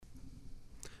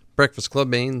Breakfast Club,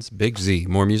 Maine's Big Z.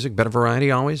 More music, better variety,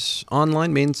 always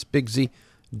online,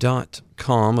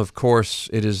 mainsbigz.com. Of course,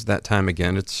 it is that time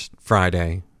again. It's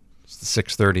Friday. It's the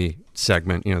 6:30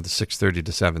 segment, the 6:30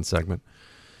 to 7 segment.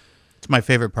 It's my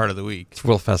favorite part of the week. It's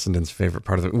Will Fessenden's favorite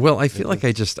part of the week. Will, I feel like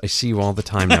I see you all the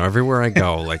time now, everywhere I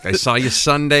go. Like, I saw you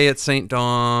Sunday at St.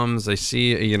 Dom's. I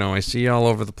see you all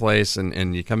over the place,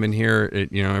 and you come in here,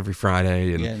 every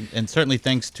Friday. And certainly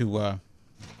thanks to,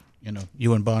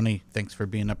 you and Bonnie. Thanks for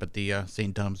being up at the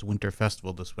St. Dom's Winter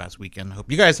Festival this last weekend. I hope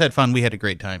you guys had fun. We had a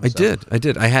great time. I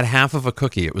did. I had half of a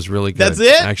cookie. It was really good. That's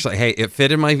it? Actually, hey, it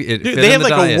fit in my. Dude, they have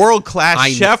like diet. a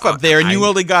world-class chef up there, and you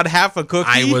only got half a cookie.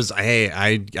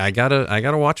 I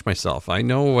gotta watch myself. I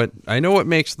know what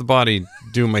makes the body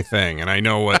do my thing, and I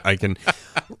know what I can.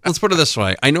 Let's put it this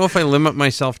way: I know if I limit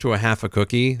myself to a half a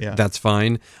cookie, that's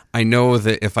fine. I know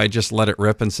that if I just let it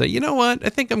rip and say, you know what, I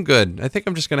think I'm good. I think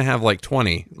I'm just going to have like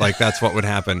 20. Like, that's what would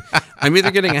happen. I'm either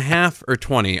getting a half or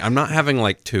 20. I'm not having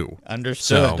like 2.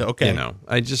 Understood. So, okay.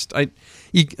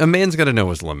 A man's got to know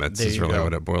his limits. Is really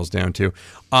what it boils down to.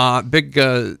 Of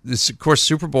course,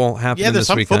 Super Bowl happened this weekend. Yeah, there's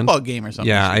some football game or something.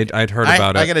 Yeah, I'd heard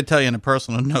about it. I got to tell you on a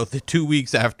personal note, the 2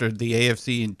 weeks after the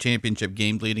AFC championship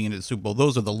game leading into the Super Bowl,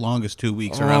 those are the longest 2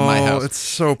 weeks around my house. Oh, it's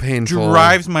so painful.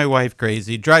 Drives my wife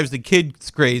crazy. Drives the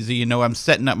kids crazy. I'm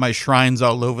setting up my shrines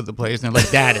all over the place. And they're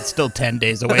like, Dad, it's still 10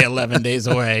 days away, 11 days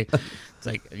away. It's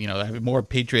like, I have more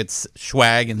Patriots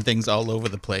swag and things all over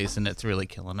the place, and it's really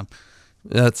killing them.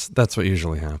 That's what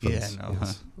usually happens. Yeah, no.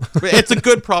 Yes. It's a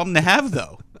good problem to have,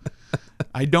 though.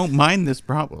 I don't mind this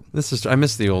problem. I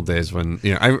miss the old days when,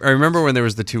 I remember when there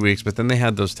was the 2 weeks, but then they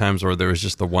had those times where there was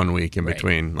just the 1 week in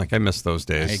between. Like, I miss those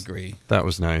days. I agree. That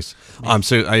was nice.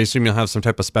 So I assume you'll have some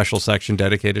type of special section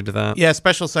dedicated to that? Yeah,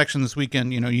 special section this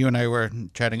weekend. You and I were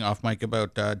chatting off mic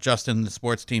about Justin, the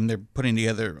sports team. They're putting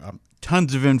together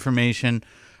tons of information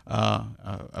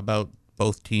about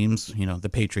both teams, the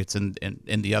Patriots and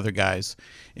the other guys.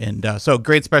 And so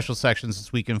great special sections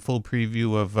this weekend, full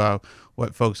preview of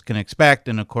what folks can expect.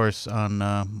 And, of course, on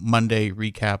Monday,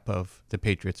 recap of the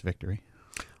Patriots' victory.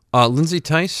 Lindsay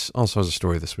Tice also has a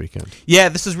story this weekend. Yeah,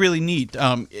 this is really neat.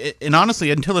 And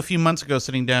honestly, until a few months ago,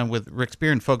 sitting down with Rick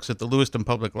Spear and folks at the Lewiston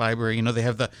Public Library, they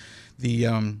have the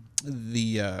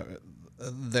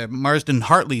Marsden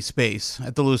Hartley space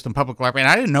at the Lewiston Public Library,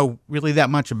 and I didn't know really that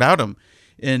much about him.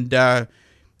 And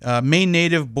Maine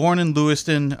native, born in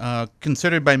Lewiston,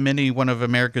 considered by many one of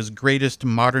America's greatest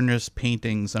modernist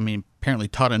paintings. I mean, apparently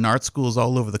taught in art schools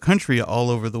all over the country,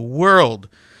 all over the world,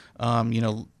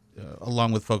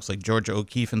 along with folks like Georgia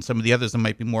O'Keeffe and some of the others that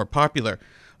might be more popular.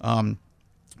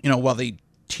 While they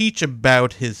teach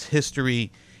about his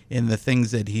history in the things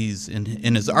that he's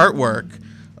in his artwork,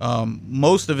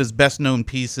 most of his best-known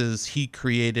pieces he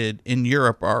created in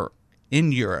Europe are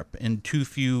in Europe, and too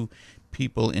few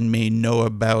people in Maine know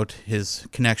about his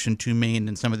connection to Maine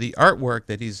and some of the artwork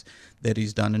that he's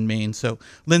done in Maine. So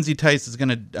Lindsay Tice is going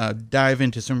to dive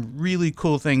into some really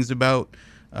cool things about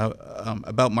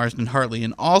Marsden Hartley,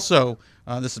 and also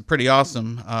this is pretty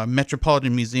awesome.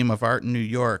 Metropolitan Museum of Art in New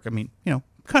York. I mean,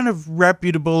 kind of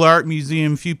reputable art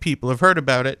museum. Few people have heard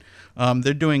about it.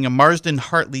 They're doing a Marsden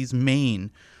Hartley's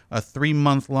Maine, a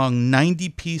 3-month-long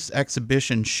 90-piece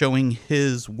exhibition showing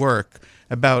his work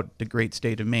about the great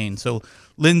state of Maine. So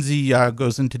Lindsay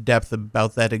goes into depth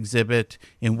about that exhibit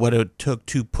and what it took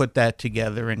to put that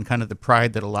together and kind of the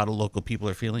pride that a lot of local people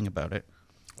are feeling about it.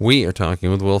 We are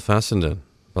talking with Will Fessenden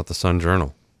about the Sun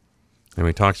Journal. And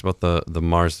we talked about the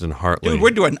Marsden Hartley. Dude,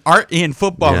 we're doing art and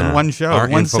football in one show,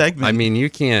 one segment. I mean, you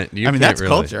can't that's really,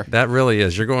 culture. That really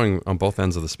is. You're going on both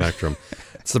ends of the spectrum.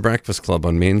 It's the Breakfast Club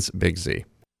on Maine's Big Z.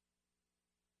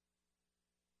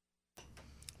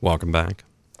 Welcome back.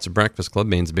 It's a Breakfast Club,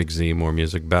 Maine's Big Z, more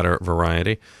music, better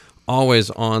variety. Always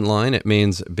online at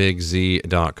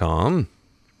mainsbigz.com.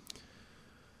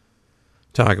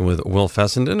 Talking with Will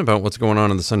Fessenden about what's going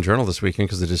on in the Sun Journal this weekend,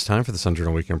 because it is time for the Sun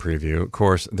Journal Weekend Preview. Of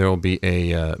course, there will be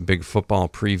a big football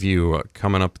preview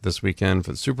coming up this weekend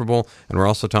for the Super Bowl, and we're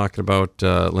also talking about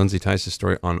Lindsay Tice's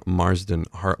story on Marsden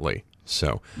Hartley.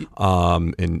 So,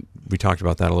 and we talked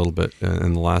about that a little bit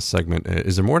in the last segment.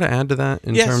 Is there more to add to that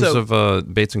in terms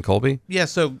of Bates and Colby? Yeah,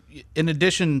 so in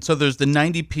addition, there's the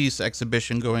 90-piece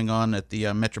exhibition going on at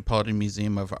the Metropolitan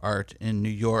Museum of Art in New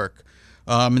York.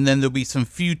 And then there'll be some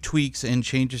few tweaks and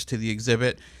changes to the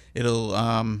exhibit. It'll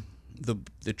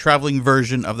the traveling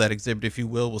version of that exhibit, if you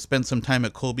will spend some time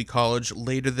at Colby College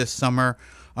later this summer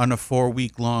on a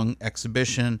 4-week-long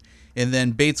exhibition. And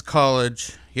then Bates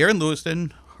College here in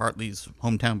Lewiston, Hartley's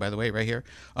hometown, by the way, right here.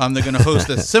 They're going to host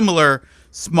a similar,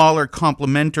 smaller,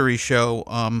 complimentary show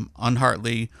on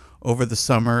Hartley over the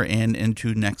summer and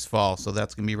into next fall. So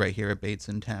that's going to be right here at Bates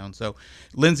in town. So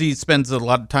Lindsay spends a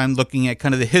lot of time looking at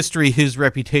kind of the history, his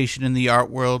reputation in the art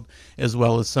world, as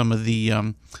well as some of the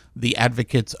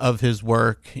advocates of his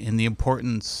work and the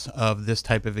importance of this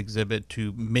type of exhibit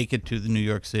to make it to the New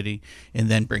York City and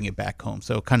then bring it back home.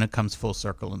 So it kind of comes full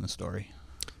circle in the story.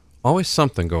 Always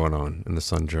something going on in the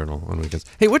Sun Journal on weekends.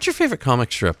 Hey, what's your favorite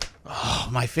comic strip? Oh,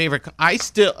 my favorite. I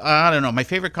don't know. My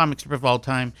favorite comic strip of all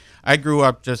time. I grew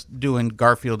up just doing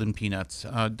Garfield and Peanuts.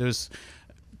 There's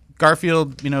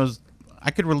Garfield,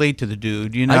 I could relate to the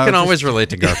dude. I can always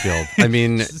relate to Garfield. I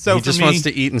mean, So he just wants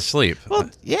to eat and sleep. Well,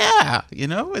 yeah,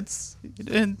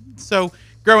 and so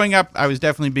growing up, I was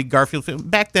definitely a big Garfield fan.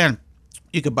 Back then,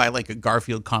 you could buy like a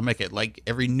Garfield comic at like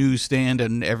every newsstand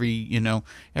and every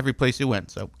place you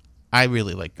went. So I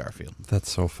really like Garfield. That's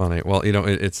so funny. Well,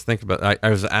 think about. I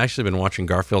was actually been watching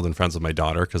Garfield and Friends with my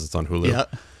daughter because it's on Hulu. Yeah.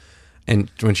 And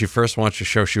when she first watched the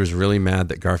show, she was really mad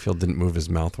that Garfield didn't move his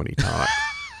mouth when he talked.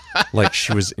 Like,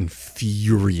 she was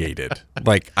infuriated.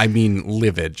 Like, I mean,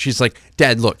 livid. She's like,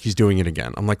 Dad, look, he's doing it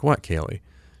again. I'm like, what, Kaylee?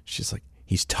 She's like,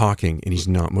 he's talking and he's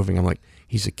not moving. I'm like,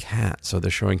 he's a cat, so they're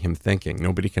showing him thinking.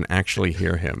 Nobody can actually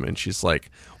hear him. And she's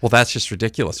like, well, that's just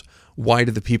ridiculous. Why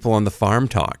do the people on the farm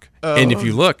talk? And if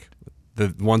you look,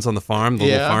 the ones on the farm, the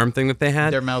little farm thing that they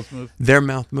had, their mouths move. Their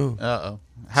mouth moved. Uh-oh.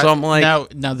 So I'm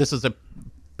like... Now this is a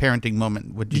parenting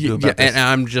moment. What do you do about this? And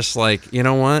I'm just like, you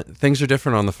know what? Things are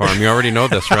different on the farm. You already know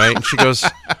this, right? And she goes,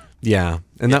 yeah.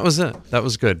 And that was it. That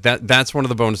was good. That's one of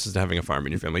the bonuses to having a farm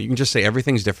in your family. You can just say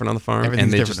everything's different on the farm,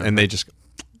 and they just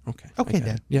okay,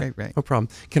 Dad. Yeah, right. No problem.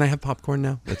 Can I have popcorn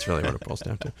now? That's really what it boils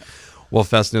down to. Well,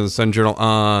 Fessenden, the Sun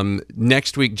Journal.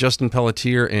 Next week, Justin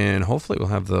Pelletier, and hopefully we'll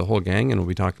have the whole gang, and we'll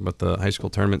be talking about the high school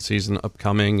tournament season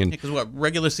upcoming. And because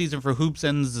regular season for hoops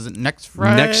ends is it next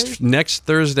Friday? Next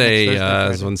Thursday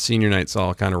is when senior nights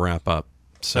all kind of wrap up.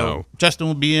 So Justin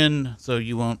will be in, so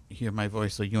you won't hear my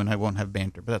voice, so you and I won't have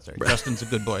banter. But that's all right. Justin's a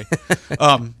good boy.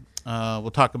 We'll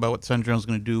talk about what Sun Journal's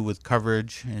going to do with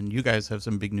coverage, and you guys have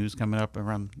some big news coming up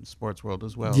around the sports world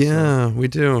as well. Yeah, we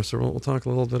do. So we'll talk a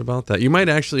little bit about that. You might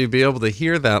actually be able to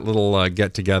hear that little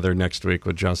get-together next week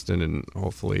with Justin, and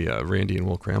hopefully Randy and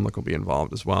Will Kramlich will be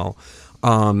involved as well.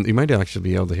 You might actually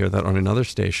be able to hear that on another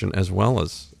station as well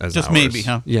as just ours. Maybe,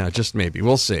 huh? Yeah, just maybe.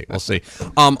 We'll see.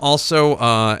 Also,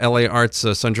 LA Arts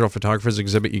Sun Journal Photographers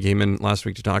exhibit. You came in last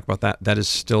week to talk about that. That is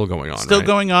still going on. Still right?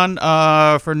 going on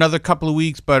for another couple of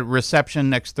weeks, but reception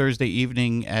next Thursday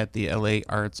evening at the LA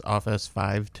Arts office,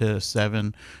 5 to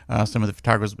 7. Some of the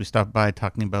photographers will be stopped by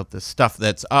talking about the stuff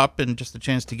that's up and just a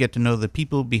chance to get to know the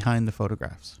people behind the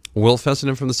photographs. Will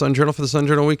Fessenden from the Sun Journal for the Sun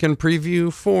Journal Weekend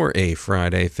Preview for a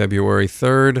Friday, February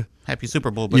 3rd. Happy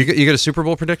Super Bowl. You get a Super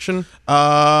Bowl prediction?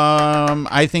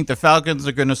 I think the Falcons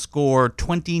are going to score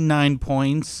 29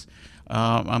 points.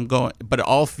 I'm going, but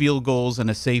all field goals and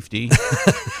a safety.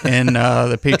 And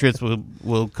the Patriots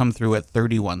will come through at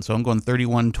 31. So I'm going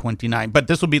 31-29. But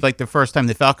this will be like the first time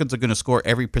the Falcons are going to score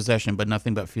every possession, but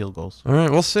nothing but field goals. All right,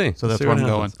 we'll see. So that's where I'm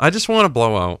going. I just want a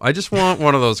blowout. I just want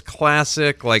one of those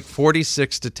classic, like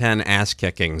 46-10 ass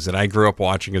kickings that I grew up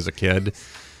watching as a kid.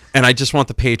 And I just want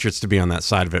the Patriots to be on that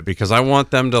side of it because I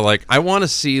want them to I want to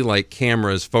see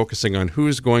cameras focusing on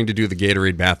who's going to do the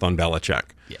Gatorade bath on Belichick.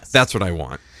 Yes. That's what I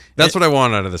want. That's what I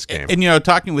want out of this game. And,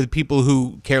 talking with people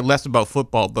who care less about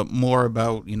football, but more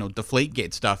about,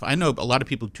 Deflategate stuff. I know a lot of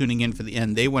people tuning in for the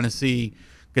end. They want to see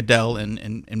Goodell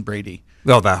and Brady.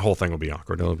 Oh, that whole thing will be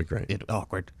awkward. It'll be great.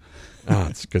 Awkward.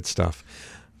 It's good stuff.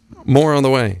 More on the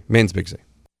way. Maine's Big Z.